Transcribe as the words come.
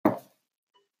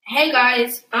Hey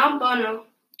guys, I'm Bono,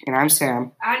 And I'm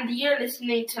Sam. and you're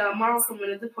listening to Marvel from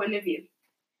Another Point of View.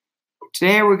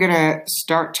 Today we're going to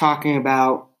start talking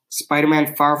about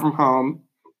Spider-Man Far From Home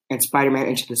and Spider-Man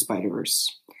Into the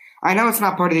Spider-Verse. I know it's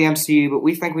not part of the MCU, but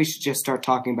we think we should just start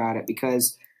talking about it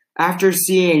because after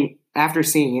seeing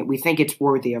it, we think it's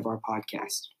worthy of our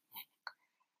podcast.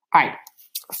 All right,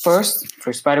 first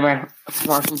for Spider-Man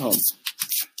Far From Home.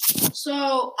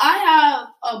 So I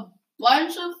have a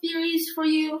bunch of theories for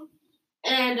you,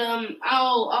 and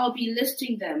I'll be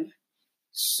listing them.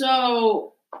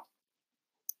 So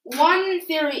one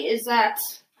theory is that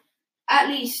at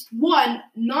least one,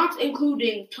 not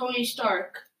including Tony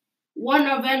Stark, one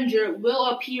Avenger will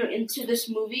appear into this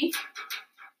movie.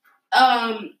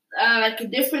 Like a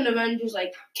different Avengers,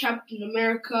 like Captain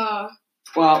America.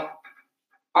 Well,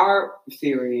 our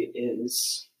theory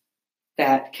is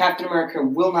that Captain America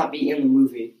will not be in the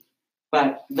movie,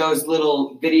 but those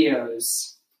little videos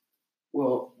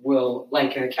will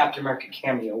like a Captain America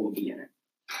cameo will be in it.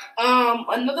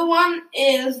 Another one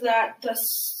is that the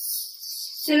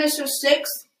Sinister Six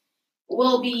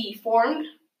will be formed,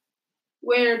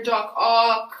 where Doc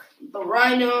Ock, the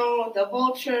Rhino, the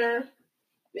Vulture,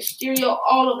 Mysterio,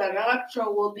 all of them, Electro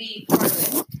will be part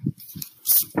of it.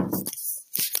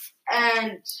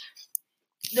 And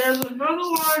there's another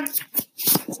one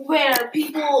where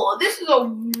this is a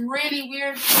really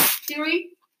weird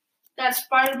theory, that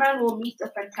Spider-Man will meet the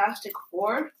Fantastic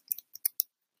Four.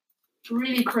 It's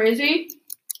really crazy.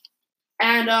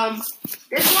 And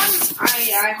this one,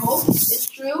 I hope is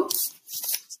true.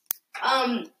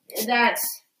 That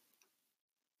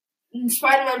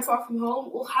Spider-Man Far From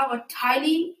Home will have a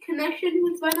tiny connection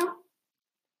with Venom.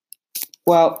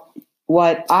 Well,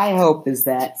 what I hope is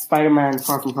that Spider-Man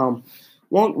Far From Home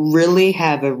won't really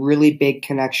have a really big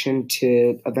connection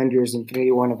to Avengers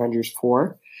Infinity War and Avengers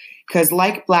 4. Because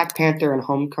like Black Panther and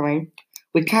Homecoming,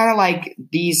 we kind of like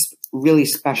these really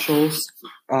specials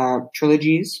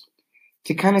trilogies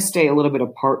to kind of stay a little bit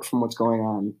apart from what's going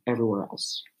on everywhere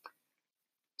else.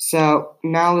 So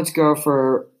now let's go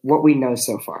for what we know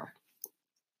so far.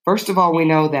 First of all, we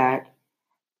know that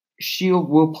S.H.I.E.L.D.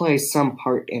 will play some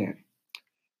part in it.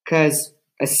 Because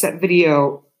a set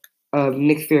video of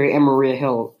Nick Fury and Maria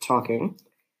Hill talking,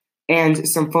 and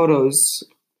some photos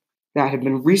that have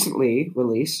been recently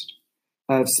released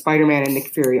of Spider-Man and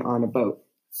Nick Fury on a boat.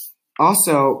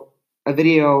 Also, a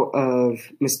video of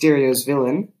Mysterio's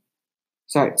villain,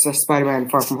 Spider-Man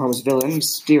Far From Home's villain,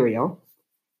 Mysterio,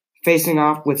 facing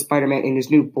off with Spider-Man in his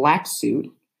new black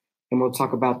suit, and we'll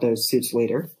talk about those suits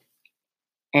later,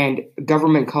 and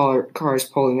government cars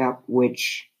pulling up,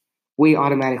 which we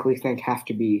automatically think have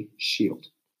to be S.H.I.E.L.D.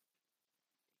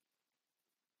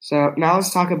 So now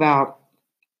let's talk about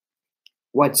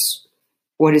what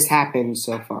has happened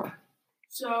so far.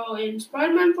 So in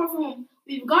Spider-Man Far From Home,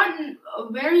 we've gotten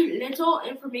very little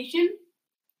information,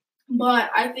 but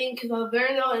I think the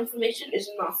very little information is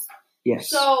enough. Yes.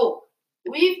 So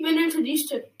we've been introduced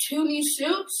to two new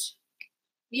suits,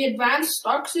 the Advanced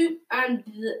Stark suit and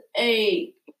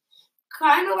a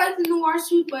kind of like the Noir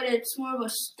suit, but it's more of a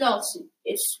stealth suit.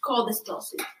 It's called the stealth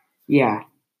suit. Yeah.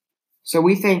 So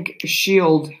we think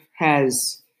S.H.I.E.L.D.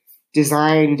 has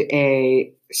designed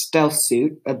a stealth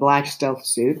suit, a black stealth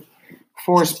suit,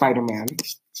 for Spider-Man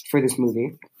for this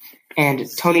movie. And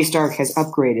Tony Stark has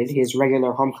upgraded his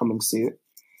regular Homecoming suit.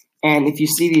 And if you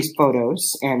see these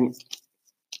photos, and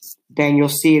then you'll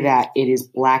see that it is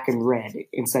black and red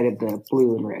instead of the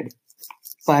blue and red.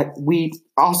 But we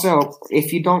also,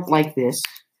 if you don't like this,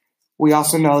 we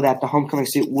also know that the Homecoming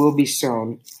suit will be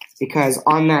shown because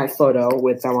on that photo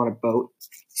with them on a boat,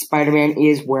 Spider-Man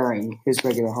is wearing his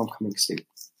regular Homecoming suit.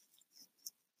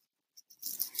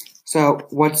 So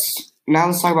now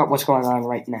let's talk about what's going on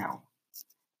right now.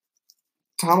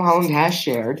 Tom Holland has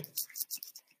shared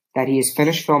that he has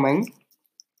finished filming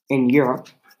in Europe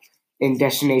in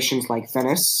destinations like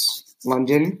Venice,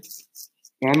 London,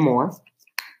 and more,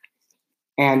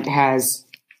 and has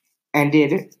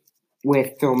ended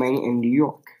with filming in New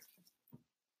York.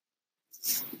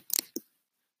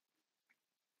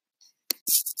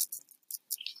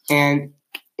 And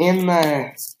in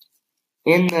the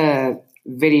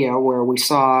video where we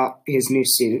saw his new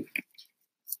suit,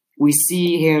 we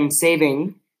see him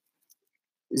saving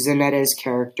Zenetta's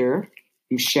character,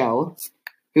 Michelle,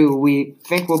 who we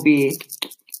think will be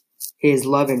his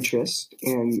love interest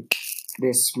in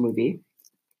this movie,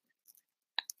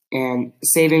 and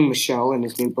saving Michelle in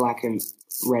his new black and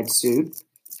red suit,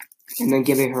 and then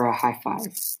giving her a high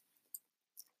five.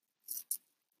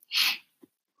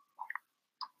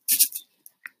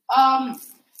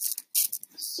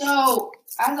 So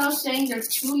as I was saying, there are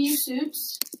two new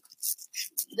suits.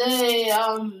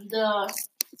 the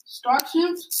Stark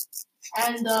suit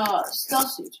and the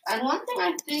Stealth suit. And one thing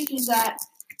I think is that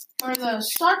for the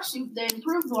Stark suit, the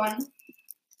improved one,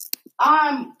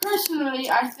 personally,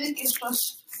 I think it's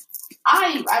just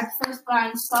I at first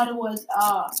glance thought it was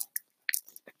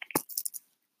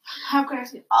how can I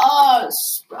say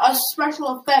a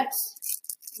special effects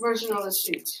version of the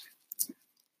suit,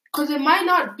 because it might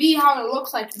not be how it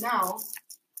looks like now.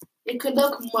 It could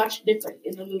look much different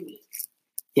in the movie.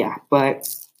 Yeah, but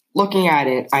looking at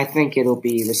it, I think it'll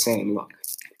be the same look.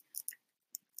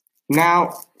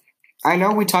 Now, I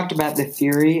know we talked about the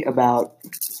theory about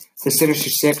the Sinister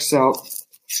Six, so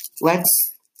let's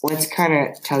kind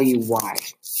of tell you why.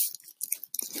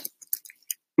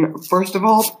 First of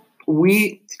all,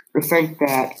 we think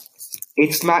that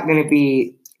it's not going to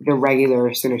be the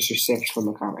regular Sinister Six from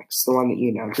the comics, the one that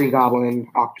you know, Green Goblin,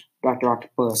 Dr.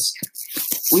 Octopus.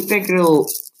 We think it'll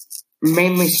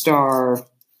mainly star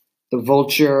the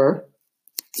Vulture,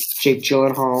 Jake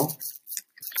Gyllenhaal,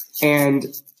 and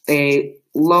a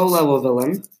low-level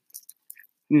villain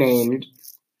named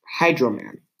Hydro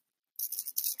Man.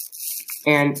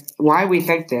 And why we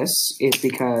think this is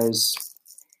because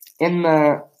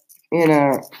a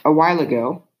while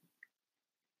ago,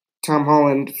 Tom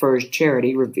Holland for his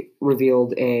charity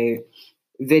revealed a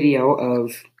video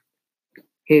of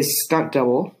his stunt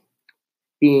double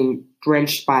being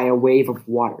drenched by a wave of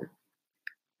water.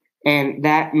 And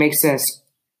that makes us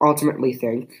ultimately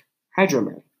think Hydro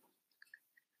Man.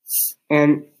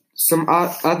 And some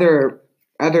other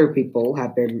people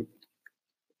have been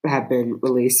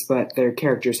released, but their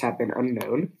characters have been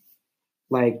unknown,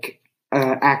 like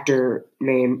an actor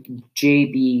named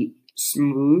J.B.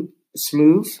 Smoove.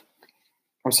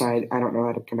 I'm sorry, I don't know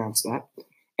how to pronounce that.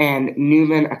 And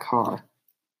Newman Akar.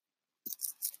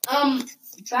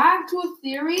 Back to a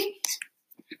theory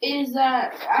is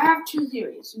that I have two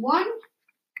theories. One,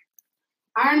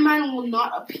 Iron Man will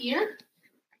not appear.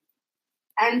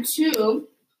 And two,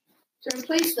 to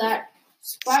replace that,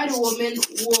 Spider-Woman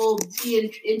will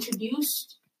be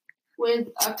introduced with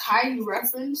a tiny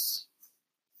reference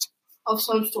of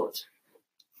some sort.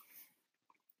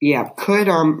 Yeah, could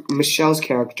Michelle's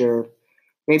character,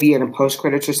 maybe in a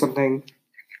post-credits or something,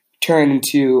 turn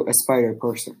into a spider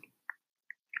person?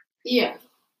 Yeah.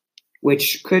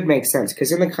 Which could make sense,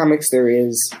 because in the comics there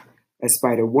is a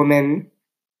Spider-Woman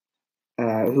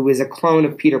who is a clone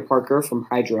of Peter Parker from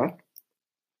Hydra,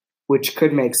 which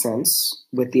could make sense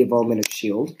with the involvement of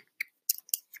S.H.I.E.L.D.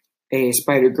 A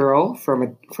Spider-Girl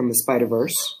from the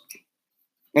Spider-Verse,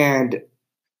 and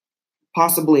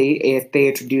possibly, if they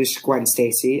introduce Gwen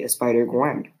Stacy, a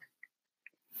Spider-Gwen.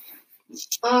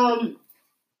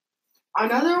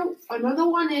 Another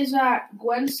one is that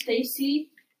Gwen Stacy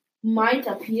might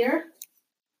appear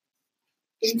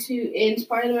in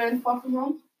Spider-Man: Far From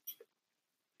Home,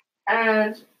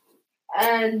 and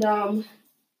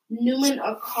Newman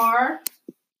Akar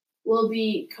will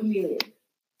be Chameleon.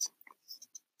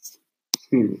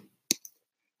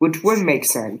 Which would make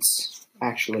sense,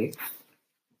 actually.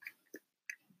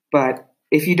 But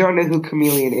if you don't know who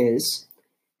Chameleon is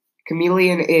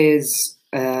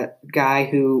a guy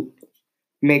who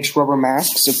makes rubber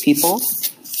masks of people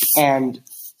and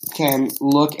can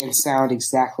look and sound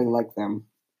exactly like them.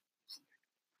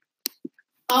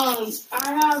 I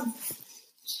have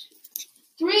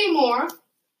three more.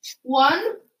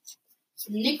 One,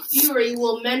 Nick Fury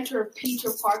will mentor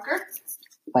Peter Parker,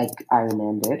 like Iron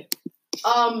Man did.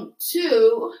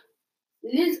 Two,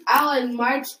 Liz Allen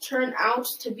might turn out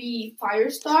to be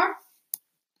Firestar.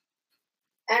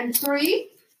 And three,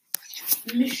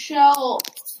 Michelle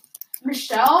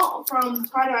from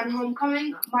Spider-Man: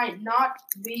 Homecoming might not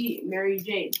be Mary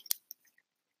Jane.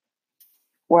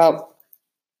 Well,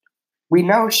 we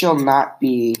know she'll not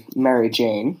be Mary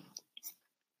Jane,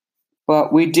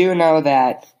 but we do know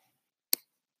that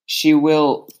she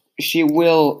will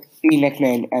be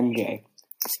nicknamed MJ,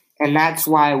 and that's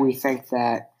why we think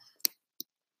that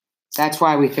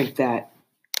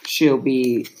she'll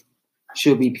be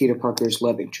Peter Parker's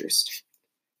love interest.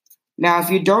 Now, if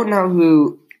you don't know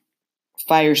who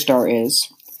Firestar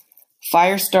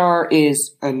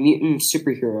is a mutant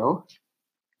superhero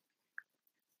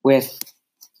with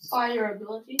fire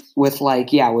abilities. With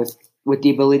the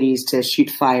abilities to shoot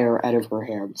fire out of her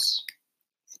hands,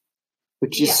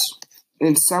 which is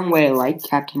in some way like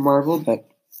Captain Marvel, but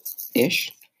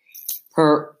ish.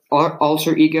 Her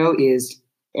alter ego is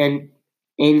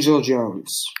Angel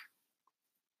Jones.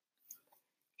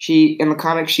 In the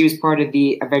comics, she was part of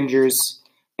the Avengers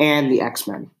and the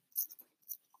X-Men.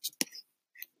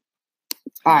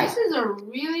 This is a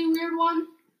really weird one,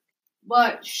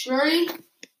 but Shuri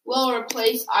will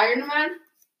replace Iron Man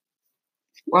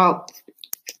Well,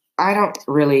 I don't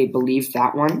really believe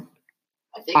that one.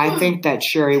 I it think that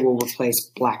Shuri will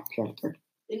replace Black Panther.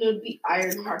 it would be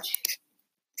Ironheart.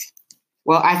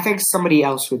 Well, I think somebody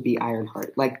else would be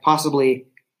Ironheart. Like, possibly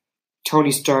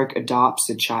Tony Stark adopts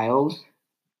a child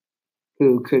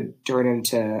who could turn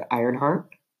into Ironheart.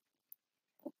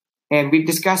 And we've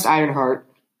discussed Ironheart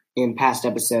in past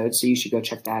episodes, so you should go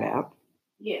check that out.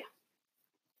 Yeah.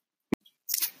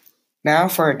 Now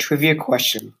for a trivia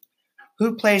question.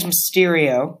 Who plays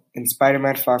Mysterio in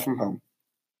Spider-Man Far From Home?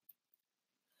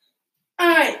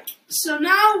 Alright, so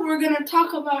now we're going to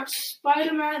talk about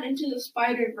Spider-Man Into the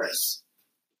Spider-Verse.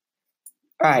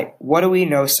 Alright, what do we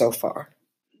know so far?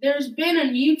 There's been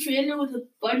a new trailer with a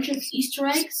bunch of Easter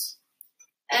eggs,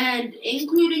 and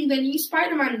including the new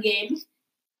Spider-Man game.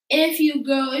 If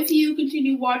you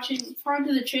continue watching far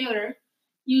into the trailer,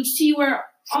 you see where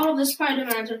all of the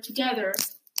Spider-Mans are together,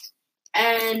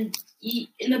 and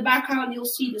in the background you'll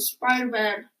see the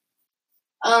Spider-Man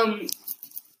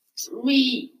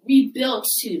rebuilt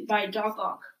suit by Doc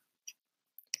Ock.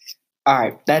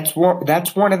 Alright, that's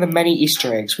one of the many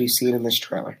Easter eggs we've seen in this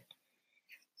trailer.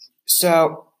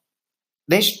 So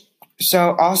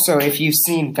also, if you've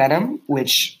seen Venom,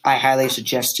 which I highly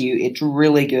suggest to you, it's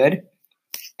really good,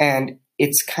 and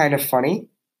it's kind of funny,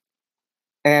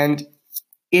 and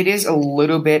it is a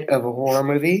little bit of a horror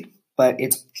movie, but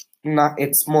it's not.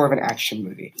 It's more of an action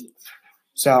movie,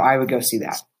 so I would go see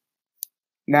that.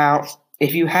 Now,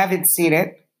 if you haven't seen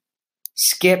it,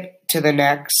 skip to the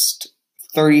next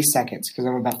 30 seconds because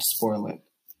I'm about to spoil it.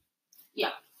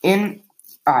 Yeah.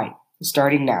 Alright,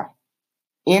 starting now.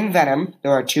 In Venom,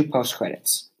 there are 2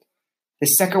 post-credits. The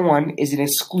second one is an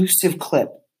exclusive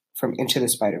clip from Into the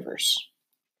Spider-Verse.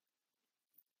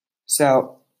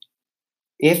 So,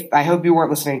 I hope you weren't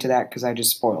listening to that because I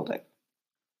just spoiled it.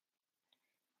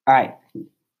 Alright,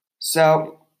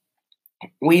 so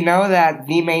we know that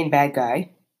the main bad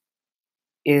guy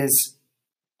is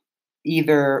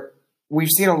we've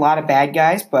seen a lot of bad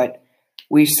guys, but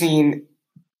we've seen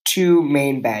 2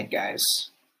 main bad guys.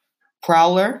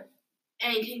 Prowler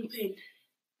And Kingpin.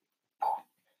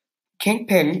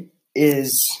 Kingpin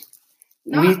is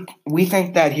we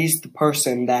think that he's the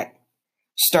person that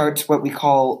starts what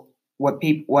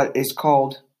is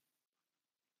called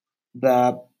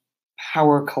the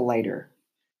power collider,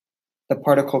 the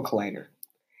particle collider,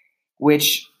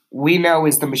 which we know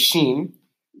is the machine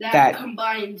that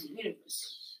combines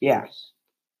universe. Yeah,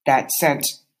 that sent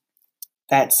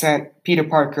Peter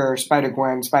Parker,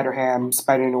 Spider-Gwen, Spider-Ham,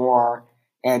 Spider-Noir,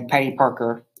 and Penny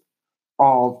Parker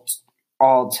all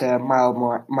to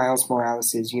Miles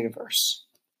Morales' universe.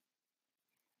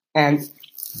 And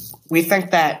we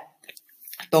think that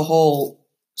the whole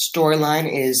storyline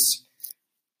is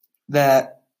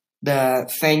that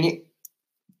thing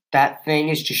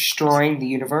is destroying the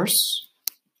universe,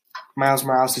 Miles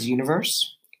Morales'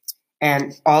 universe,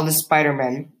 and all the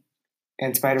Spider-Men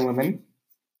and Spider-Women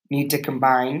need to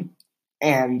combine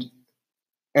and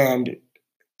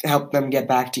help them get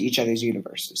back to each other's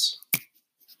universes.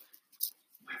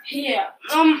 Yeah.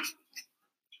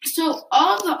 So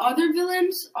all the other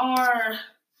villains are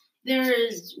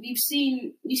we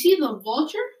see the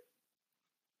Vulture.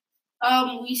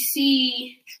 We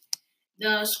see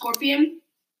the Scorpion,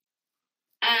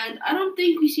 and I don't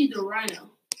think we see the Rhino.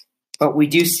 But we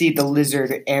do see the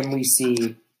Lizard, and we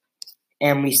see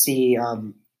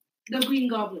the Green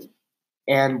Goblin.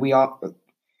 And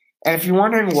if you're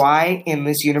wondering why in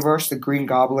this universe the Green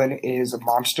Goblin is a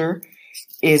monster,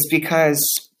 is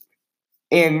because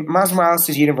in Miles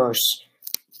Morales' universe,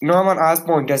 Norman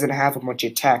Osborn doesn't have a bunch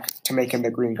of tech to make him the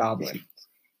Green Goblin.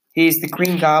 He's the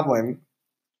Green Goblin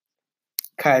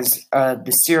because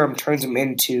the serum turns him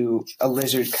into a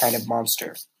lizard kind of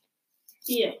monster.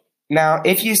 Yeah. Now,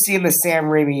 if you've seen the Sam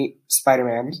Raimi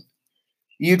Spider-Man,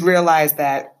 you'd realize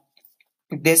that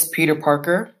this Peter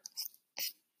Parker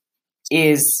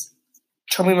is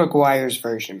Tobey Maguire's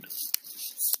version.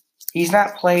 He's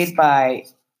not played by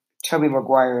Tobey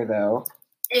Maguire, though.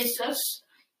 It's just,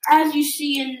 as you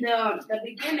see in the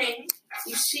beginning,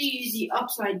 you see the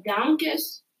upside down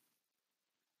kiss.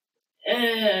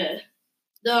 And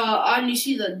you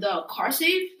see the car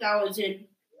save that was in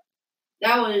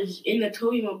the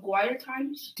Tobey Maguire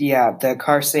times. Yeah, the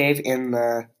car save in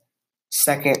the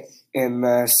second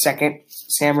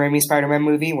Sam Raimi Spider-Man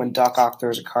movie when Doc Ock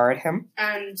throws a car at him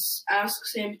and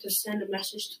asks him to send a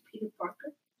message to Peter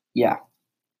Parker. Yeah,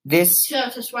 to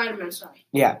Spider-Man. Sorry.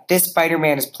 Yeah, this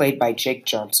Spider-Man is played by Jake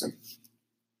Johnson,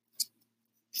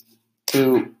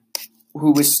 who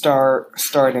was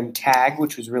starred in Tag,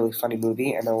 which was a really funny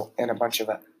movie, and a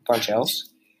bunch else.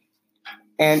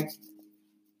 And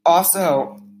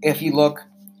also, if you look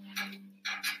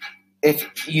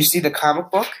if you see the comic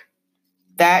book,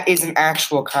 that is an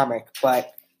actual comic,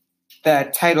 but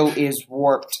the title is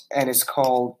warped and is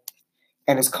called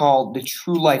The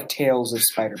True Life Tales of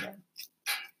Spider-Man.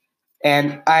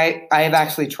 And I have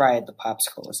actually tried the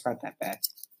popsicle. It's not that bad.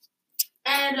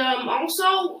 And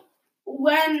also,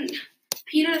 when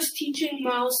Peter's teaching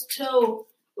Miles to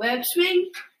web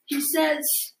swing, he says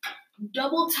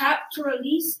double tap to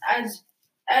release as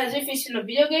if it's in a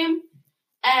video game,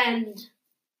 and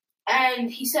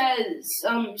he says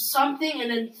something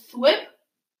and then thwip,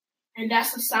 and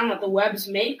that's the sound that the webs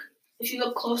make. If you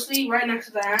look closely, right next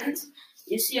to the hands,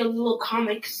 you see a little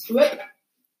comic thwip.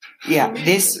 Yeah,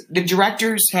 the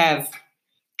directors have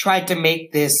tried to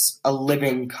make this a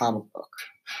living comic book.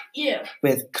 Yeah.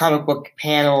 With comic book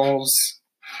panels.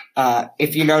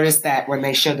 If you notice that when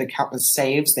they show the countless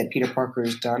saves that Peter Parker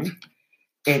has done,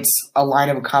 it's a line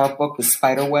of a comic book with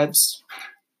spider webs.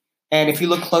 And if you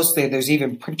look closely, there's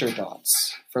even printer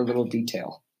dots for a little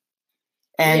detail.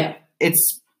 And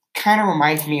it's kind of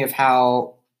reminds me of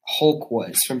how Hulk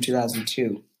was from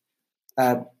 2002.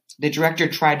 The director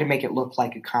tried to make it look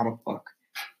like a comic book.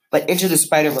 But Into the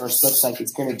Spider-Verse looks like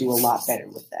it's going to do a lot better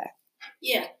with that.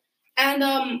 Yeah. And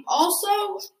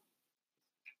also,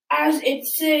 as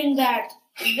it's saying that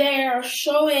they're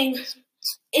showing,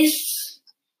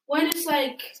 when Peter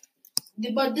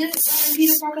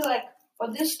Parker's like,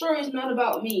 but this story is not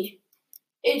about me.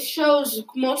 It shows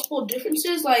multiple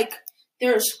differences, like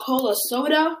there's cola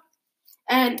soda,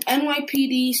 and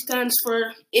NYPD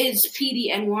is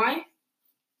PDNY,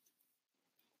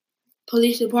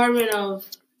 Police Department of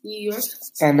New York.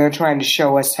 And they're trying to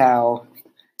show us how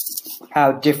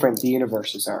different the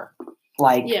universes are.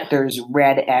 Like, there's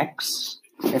Red X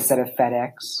instead of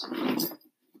FedEx.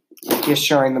 Just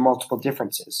showing the multiple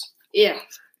differences. Yeah.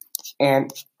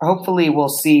 And hopefully we'll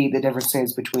see the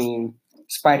differences between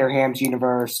Spider-Ham's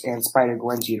universe and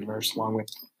Spider-Gwen's universe, along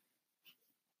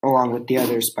with the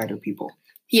other Spider people.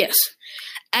 Yes.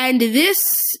 And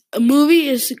this movie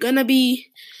is going to be,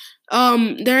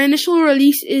 their initial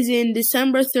release is in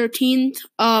December 13th,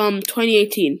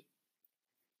 2018.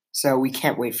 So we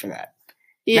can't wait for that.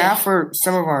 Yeah. Now for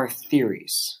some of our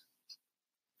theories.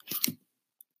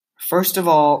 First of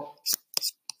all,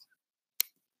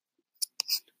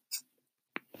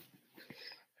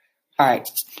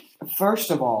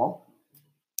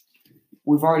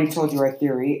 we've already told you our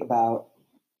theory about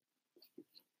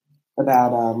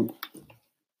the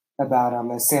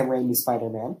Sam Raimi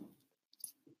Spider-Man.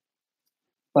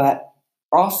 But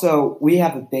also, we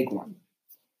have a big one.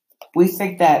 We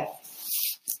think that,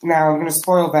 now I'm going to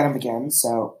spoil Venom again,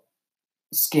 so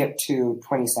skip to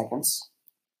 20 seconds.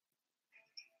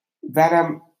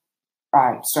 Venom,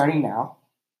 alright, starting now.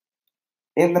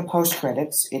 In the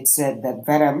post-credits, it said,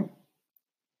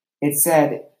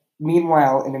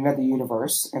 meanwhile, in another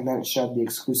universe, and then it showed the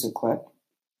exclusive clip.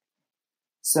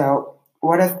 So,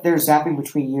 what if they're zapping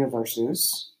between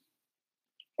universes,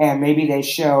 and maybe they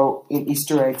show an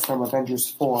Easter egg from Avengers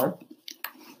 4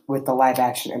 with the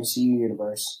live-action MCU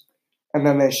universe, and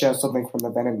then they show something from the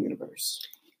Venom universe.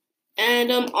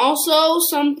 And also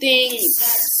something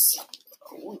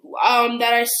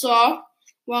that I saw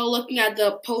while looking at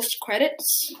the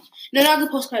post-credits. No, not the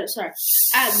post-credits, sorry.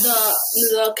 At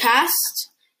the cast.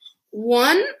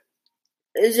 One,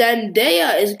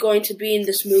 Zendaya is going to be in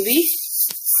this movie.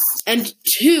 And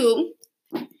two,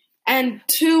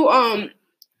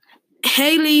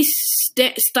 Haley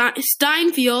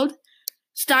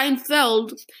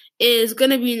Steinfeld is going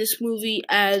to be in this movie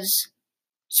as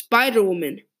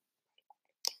Spider-Woman.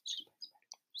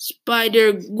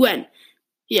 Spider-Gwen.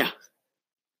 Yeah.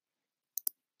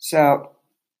 So,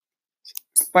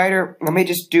 let me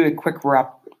just do a quick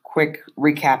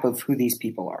recap of who these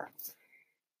people are.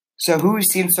 So, who we've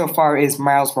seen so far is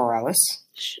Miles Morales.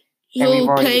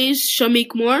 Who plays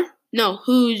Shamik Moore? No,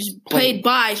 who's played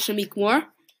by Shamik Moore.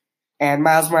 And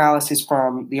Miles Morales is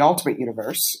from the Ultimate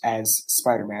Universe as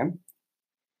Spider-Man.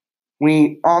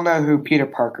 We all know who Peter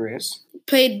Parker is.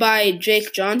 Played by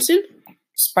Jake Johnson.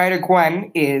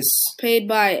 Spider-Gwen is played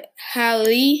by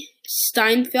Haley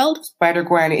Steinfeld.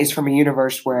 Spider-Gwen is from a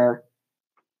universe where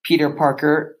Peter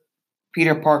Parker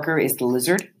is the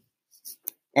Lizard,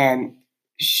 and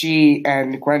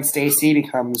Gwen Stacy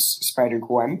becomes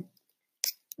Spider-Gwen.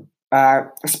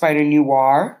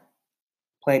 Spider-Noir,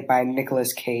 played by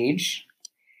Nicolas Cage,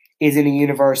 is in a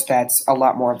universe that's a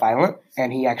lot more violent,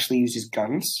 and he actually uses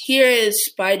guns. Here is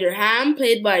Spider-Ham,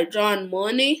 played by John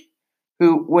Mulaney,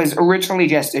 who was originally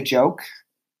just a joke,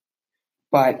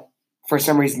 but for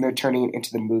some reason they're turning it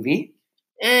into the movie.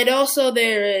 And also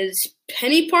there is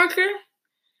Penny Parker,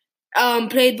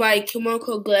 played by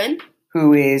Kimiko Glenn,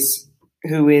 who is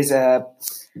who is a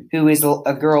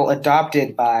girl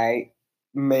adopted by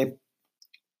May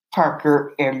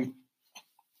Parker and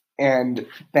Ben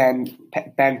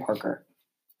Parker.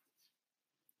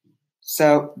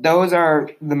 So those are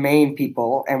the main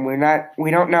people, and we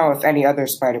don't know if any other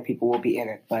Spider people will be in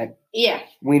it, but Yeah.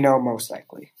 we know most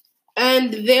likely.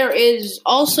 And there is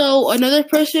also another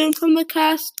person from the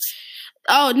cast.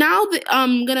 Oh, now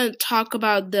I'm gonna talk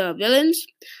about the villains.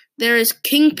 There is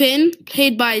Kingpin,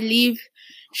 played by Liev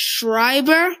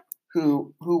Schreiber,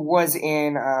 who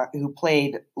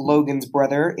played Logan's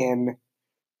brother in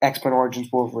X-Men Origins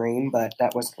Wolverine, but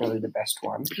that wasn't really the best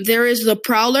one. There is the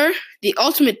Prowler, the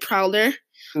Ultimate Prowler,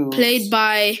 played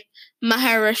by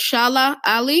Mahershala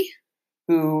Ali.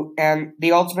 And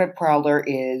the Ultimate Prowler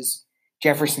is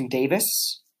Jefferson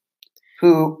Davis,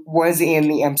 who was in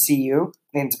the MCU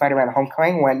in Spider-Man: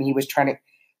 Homecoming when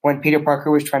Peter Parker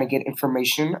was trying to get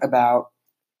information about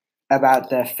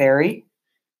the fairy.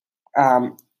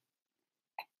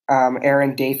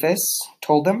 Aaron Davis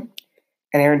told him.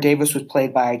 And Aaron Davis was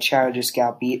played by Childish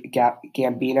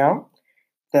Gambino,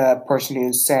 the person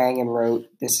who sang and wrote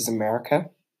 "This Is America."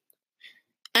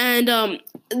 And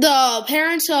the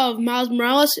parents of Miles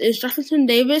Morales is Jefferson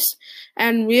Davis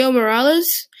and Rio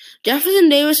Morales. Jefferson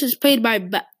Davis is played by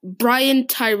Brian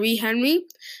Tyree Henry,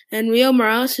 and Rio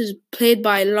Morales is played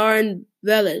by Lauren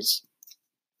Velez.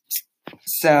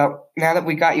 So now that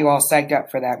we got you all psyched up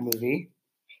for that movie,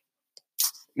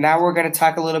 now we're going to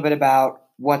talk a little bit about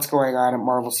what's going on at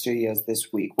Marvel Studios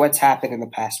this week. What's happened in the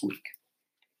past week?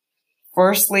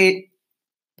 Firstly,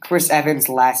 Chris Evans'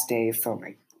 last day of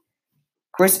filming.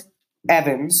 Chris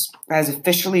Evans has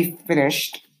officially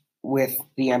finished with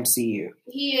the MCU.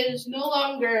 He is no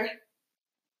longer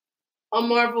a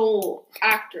Marvel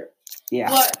actor. Yeah.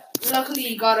 But luckily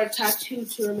he got a tattoo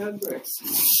to remember it.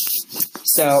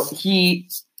 So he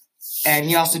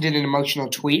also did an emotional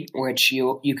tweet, which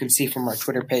you can see from our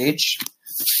Twitter page.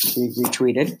 He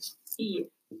retweeted. Yeah.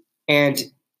 And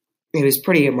it was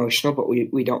pretty emotional, but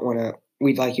we don't want to.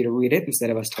 We'd like you to read it instead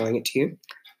of us telling it to you.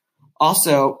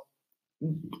 Also,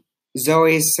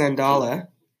 Zoe Saldana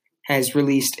has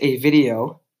released a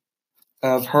video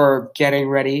of her getting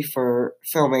ready for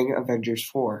filming Avengers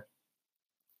 4.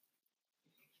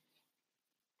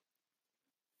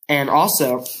 And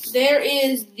also, there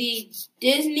is the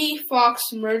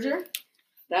Disney-Fox merger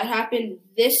that happened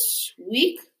this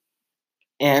week.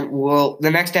 And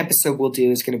the next episode we'll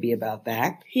do is going to be about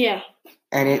that. Yeah.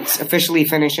 And it's officially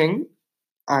finishing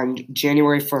on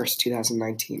January 1st,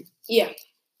 2019. Yeah.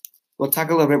 We'll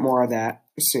talk a little bit more of that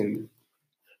soon.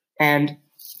 And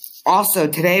also,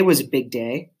 today was a big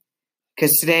day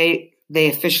because today they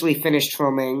officially finished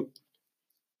filming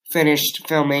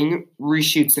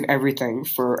reshoots and everything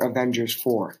for Avengers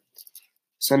 4.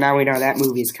 So now we know that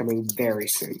movie is coming very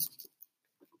soon.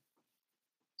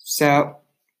 So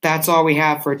that's all we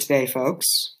have for today, folks.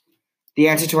 The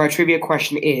answer to our trivia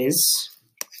question is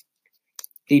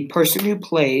the person who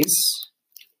plays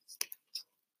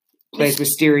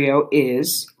Mysterio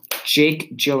is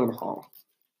Jake Gyllenhaal.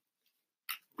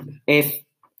 If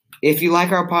you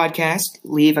like our podcast,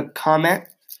 leave a comment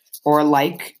or a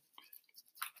like.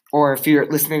 Or if you're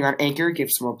listening on Anchor, give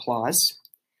some applause.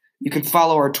 You can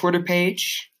follow our Twitter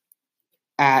page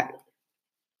at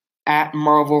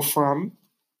Marvel for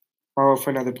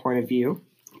Another Point of View.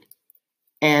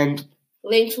 And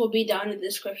links will be down in the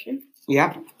description.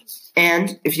 Yep.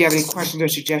 And if you have any questions or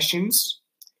suggestions,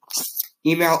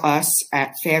 email us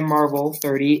at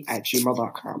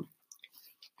fanmarvel30@gmail.com.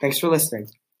 Thanks for listening.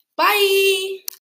 Bye!